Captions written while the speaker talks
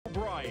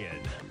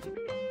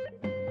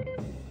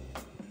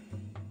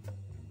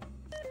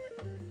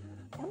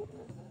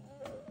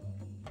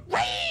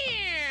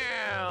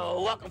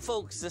Welcome,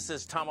 folks. This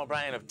is Tom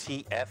O'Brien of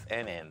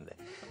TFNN.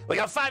 We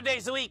go 5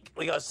 days a week.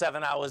 We go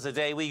 7 hours a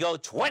day. We go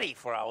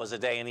 24 hours a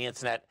day on the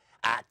internet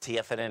at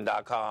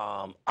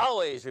TFNN.com.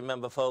 Always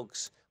remember,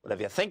 folks,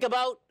 whatever you think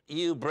about,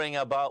 you bring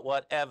about.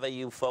 Whatever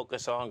you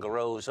focus on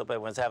grows. Hope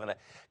everyone's having a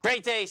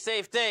great day,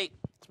 safe day.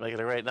 Let's make it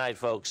a great night,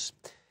 folks.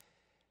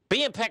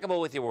 Be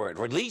impeccable with your word.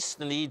 Release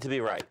the need to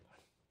be right.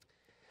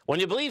 When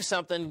you believe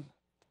something,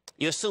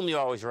 you assume you're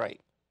always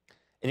right.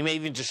 And you may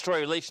even destroy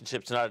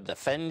relationships in order to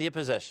defend your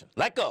position.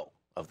 Let go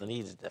of the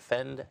need to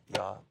defend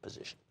your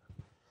position.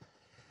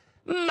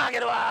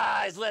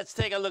 Market-wise, let's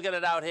take a look at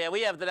it out here.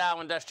 We have the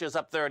Dow Industrials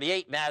up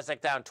 38,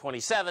 NASDAQ down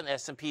 27,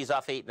 S&P's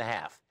off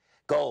 8.5.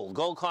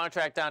 Gold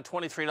contract down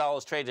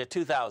 $23, traded at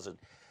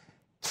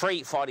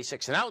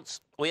 $2,346 an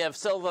ounce. We have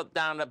silver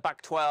down at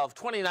 $1.12,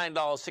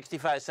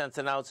 $29.65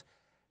 an ounce.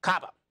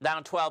 Copper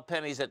down 12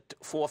 pennies at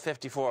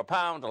 $4.54 a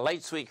pound.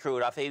 Light sweet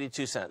crude off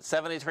 82 cents,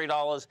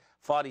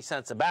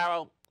 $73.40 a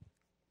barrel.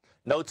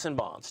 Notes and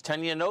bonds.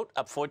 10-year note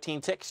up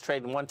 14 ticks,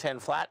 trading 110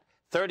 flat.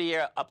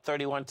 30-year up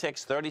 31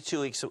 ticks,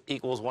 32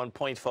 equals 1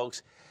 point,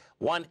 folks.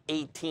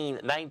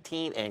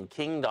 118.19 and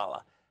King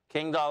Dollar.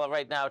 King Dollar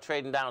right now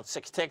trading down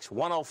 6 ticks,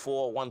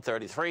 104,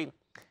 133.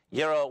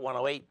 Euro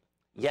 108.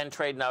 Yen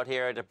trading out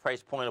here at a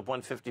price point of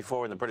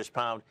 154 in the British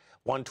pound,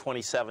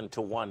 127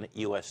 to 1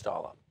 US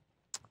dollar.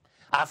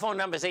 Our phone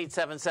number is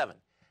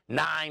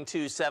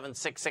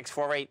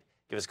 877-927-6648.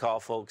 Give us a call,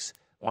 folks.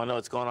 Want to know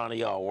what's going on in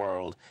your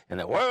world. In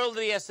the world of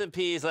the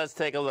S&Ps, let's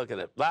take a look at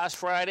it. Last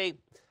Friday,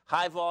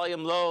 high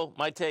volume, low.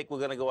 My take, we're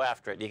going to go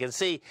after it. You can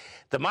see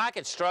the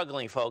market's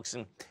struggling, folks.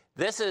 And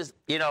this is,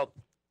 you know,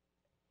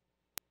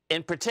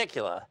 in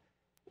particular,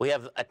 we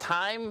have a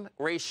time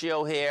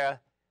ratio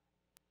here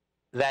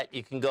that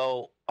you can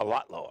go a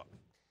lot lower.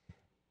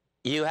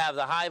 You have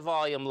the high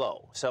volume,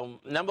 low.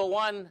 So, number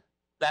one,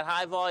 that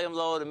high volume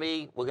low, to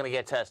me, we're going to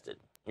get tested.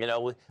 You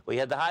know, we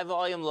had the high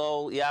volume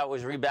low. Yeah, it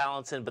was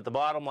rebalancing. But the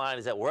bottom line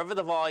is that wherever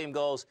the volume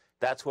goes,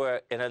 that's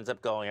where it ends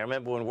up going. I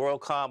remember when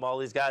WorldCom, all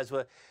these guys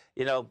were,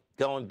 you know,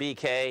 going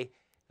BK.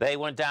 They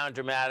went down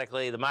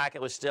dramatically. The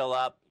market was still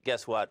up.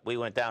 Guess what? We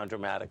went down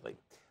dramatically.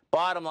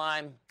 Bottom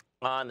line,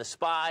 on the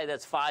SPY,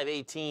 that's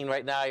 518.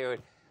 Right now, you're at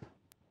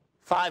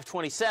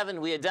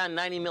 527. We had done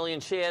 90 million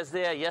shares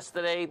there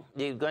yesterday.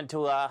 You went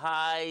to a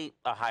higher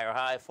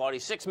high,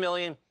 46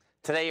 million.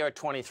 Today you're at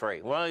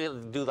 23. We're only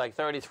going to do like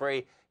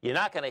 33. You're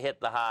not going to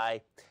hit the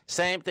high.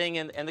 Same thing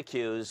in the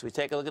Qs. We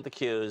take a look at the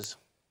Qs.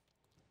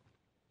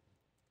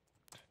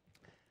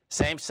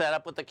 Same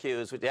setup with the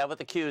Qs. We have with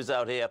the Qs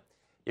out here.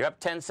 You're up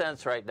 10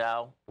 cents right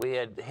now. We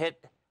had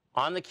hit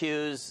on the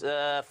Qs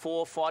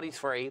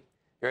 443.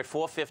 You're at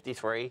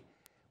 453.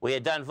 We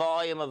had done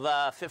volume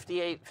of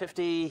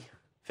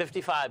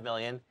 55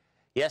 million.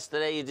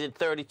 Yesterday you did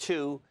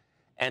 32.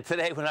 And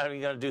today we're not even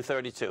going to do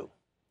 32.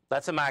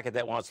 That's a market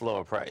that wants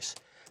lower price.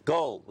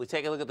 Gold. We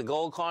take a look at the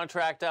gold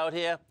contract out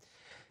here.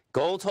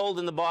 Gold's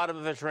holding the bottom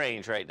of its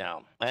range right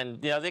now.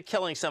 And, you know, they're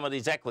killing some of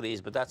these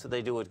equities, but that's what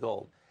they do with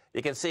gold.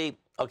 You can see,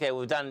 okay,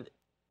 we've done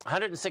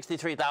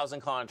 163,000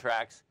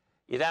 contracts.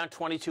 You're down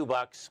 22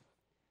 bucks.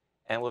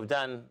 And we've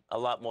done a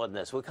lot more than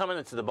this. We're coming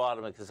into the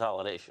bottom of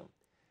consolidation.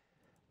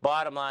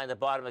 Bottom line, the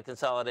bottom of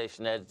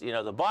consolidation, you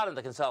know, the bottom of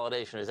the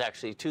consolidation is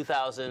actually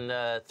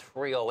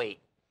 2,308.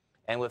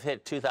 And we've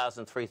hit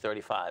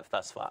 2,335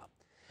 thus far.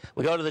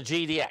 We go to the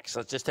GDX.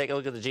 Let's just take a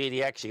look at the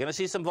GDX. You're going to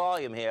see some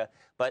volume here,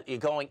 but you're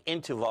going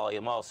into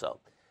volume also.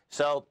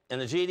 So in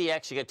the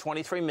GDX, you get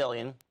 23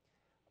 million.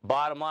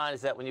 Bottom line is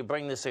that when you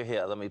bring this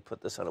here, let me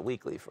put this on a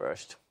weekly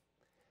first.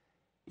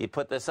 You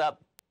put this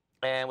up,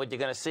 and what you're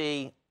going to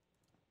see,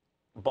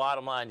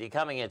 bottom line, you're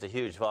coming into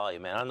huge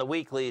volume, man. On the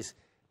weeklies,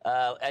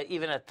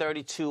 even at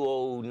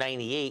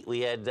 32,098,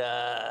 we had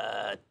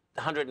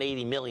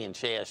 180 million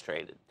shares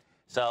traded.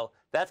 So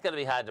that's going to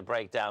be hard to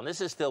break down.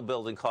 This is still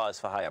building cause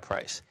for higher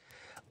price.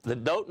 The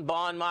note and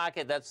bond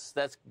market, that's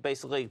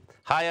basically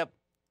higher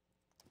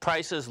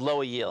prices,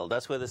 lower yield.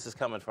 That's where this is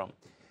coming from.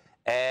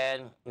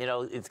 And, you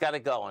know, it's got to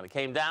go. And it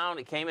came down.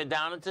 It came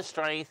down into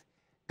strength,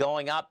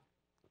 going up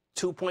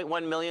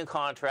 2.1 million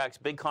contracts,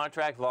 big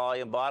contract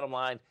volume. Bottom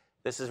line,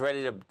 this is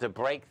ready to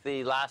break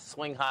the last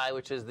swing high,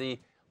 which is the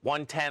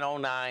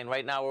 110.09.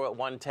 Right now we're at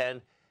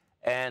 110.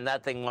 And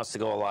that thing wants to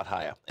go a lot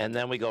higher. And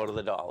then we go to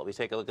the dollar. We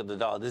take a look at the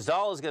dollar. This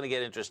dollar is going to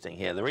get interesting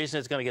here. The reason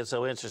it's going to get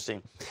so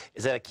interesting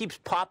is that it keeps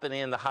popping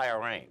in the higher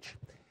range.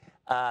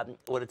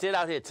 What it did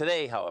out here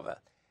today, however,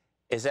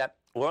 is that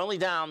we're only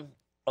down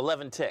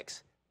 11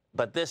 ticks.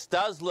 But this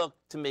does look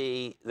to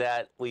me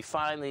that we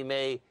finally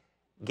may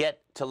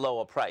get to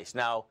lower price.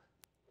 Now,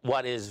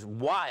 what is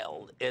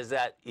wild is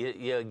that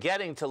you're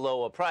getting to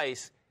lower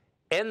price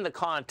in the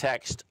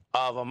context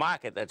of a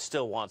market that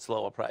still wants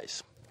lower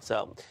price.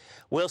 So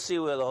we'll see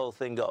where the whole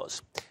thing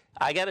goes.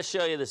 I got to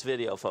show you this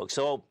video, folks.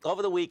 So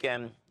over the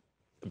weekend,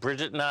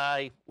 Bridget and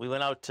I, we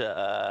went out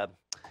to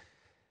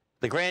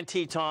the Grand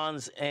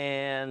Tetons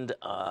and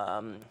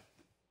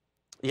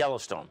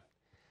Yellowstone.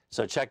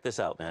 So check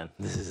this out, man.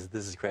 This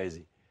is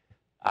crazy.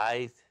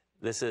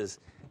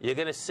 You're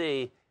going to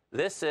see,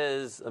 this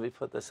is, let me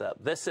put this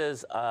up. This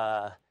is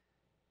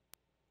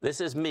This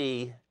is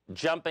me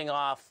jumping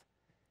off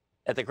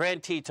at the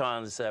Grand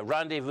Tetons.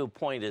 Rendezvous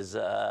point is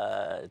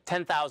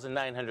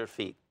 10,900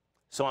 feet.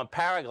 So I'm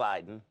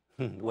paragliding.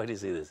 Wait till you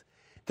see this.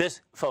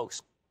 This,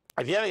 folks,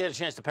 if you ever get a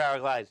chance to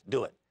paraglide,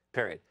 do it,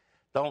 period.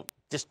 Don't,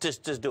 just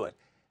do it.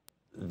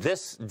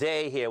 This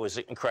day here was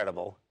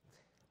incredible.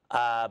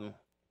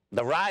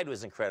 The ride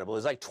was incredible. It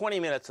was like 20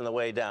 minutes on the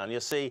way down.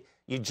 You'll see,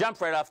 you jump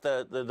right off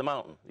the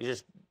mountain. You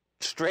just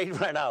straight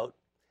right out,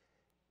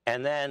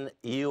 and then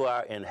you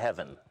are in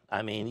heaven.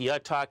 I mean, you're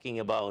talking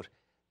about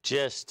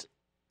just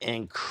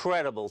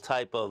incredible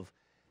type of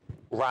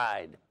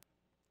ride.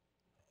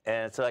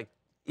 And it's like,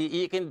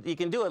 you can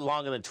do it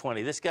longer than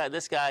 20. This guy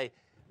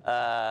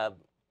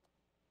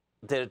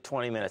did it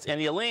 20 minutes.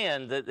 And you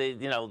land,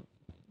 you know,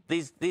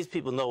 these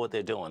people know what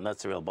they're doing.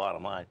 That's the real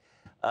bottom line.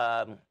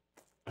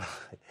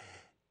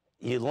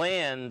 You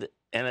land,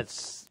 and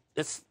it's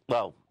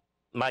well,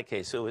 in my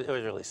case, it was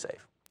really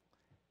safe.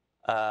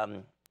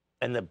 And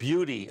the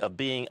beauty of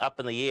being up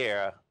in the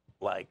air,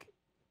 like,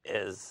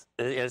 it's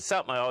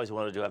something I always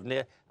wanted to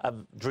do.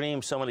 I've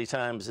dreamed so many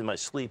times in my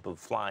sleep of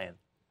flying,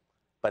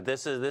 but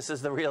this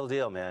is the real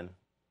deal, man.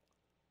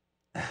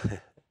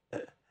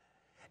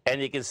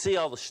 And you can see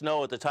all the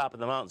snow at the top of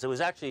the mountains. It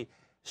was actually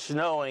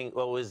snowing.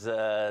 Well, it was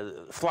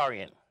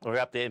flurrying. We were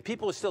up there, and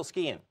people were still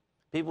skiing.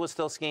 People were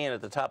still skiing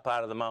at the top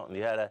part of the mountain.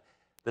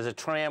 There's a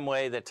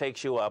tramway that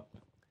takes you up,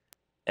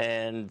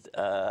 and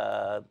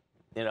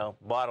you know,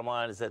 bottom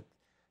line is that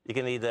you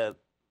can either,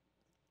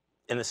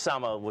 in the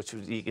summer, which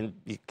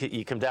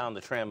you come down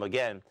the tram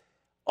again,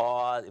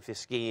 or if you're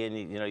skiing,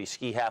 you know, you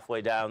ski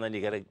halfway down, then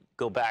you got to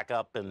go back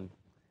up, and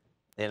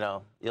you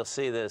know, you'll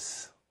see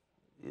this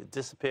you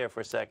disappear for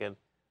a second.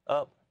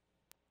 Oh,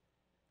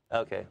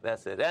 okay,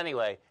 that's it.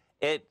 Anyway,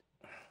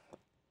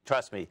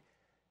 trust me,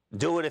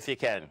 do it if you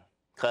can,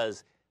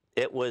 because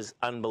it was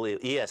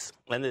unbelievable. Yes,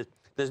 and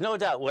there's no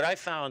doubt. What I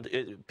found,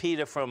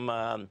 Peter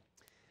from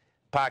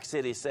Park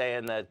City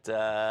saying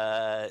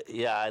that,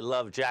 yeah, I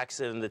love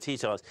Jackson and the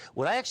Tetons.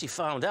 What I actually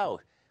found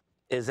out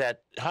is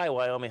that, hi,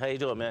 Wyoming, how you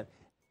doing, man?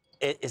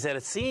 Is that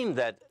it seemed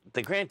that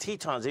the Grand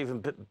Tetons are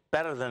even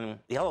better than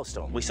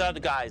Yellowstone. We saw the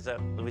guys,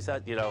 we saw,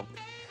 you know,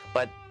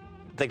 but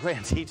the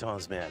Grand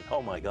Tetons, man,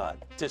 oh my God,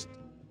 just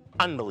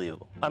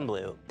unbelievable,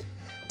 unbelievable.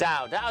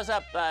 Dow's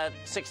up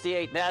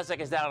 68, NASDAQ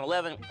is down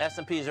 11,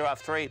 S&Ps are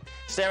off 3.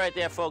 Stay right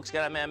there, folks.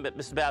 Got our man,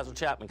 Mr. Basil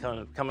Chapman,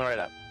 coming right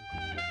up.